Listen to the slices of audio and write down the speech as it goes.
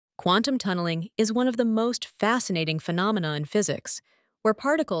Quantum tunneling is one of the most fascinating phenomena in physics, where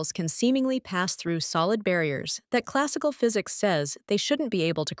particles can seemingly pass through solid barriers that classical physics says they shouldn't be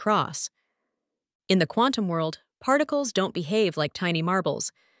able to cross. In the quantum world, particles don't behave like tiny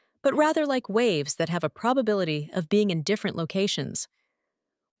marbles, but rather like waves that have a probability of being in different locations.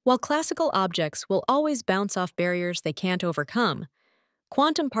 While classical objects will always bounce off barriers they can't overcome,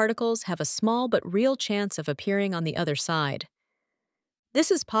 quantum particles have a small but real chance of appearing on the other side. This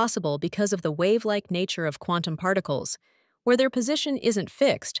is possible because of the wave-like nature of quantum particles, where their position isn't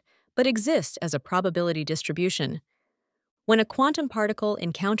fixed, but exists as a probability distribution. When a quantum particle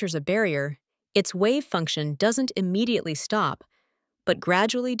encounters a barrier, its wave function doesn't immediately stop, but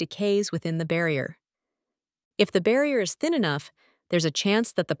gradually decays within the barrier. If the barrier is thin enough, there's a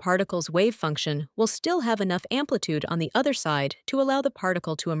chance that the particle's wave function will still have enough amplitude on the other side to allow the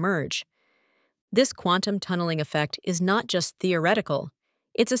particle to emerge. This quantum tunneling effect is not just theoretical.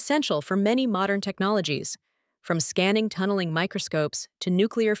 It's essential for many modern technologies, from scanning tunneling microscopes to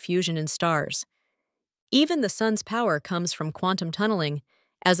nuclear fusion in stars. Even the sun's power comes from quantum tunneling,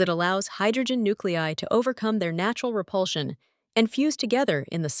 as it allows hydrogen nuclei to overcome their natural repulsion and fuse together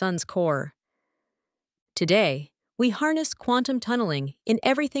in the sun's core. Today, we harness quantum tunneling in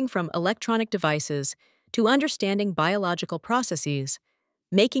everything from electronic devices to understanding biological processes,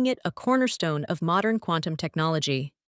 making it a cornerstone of modern quantum technology.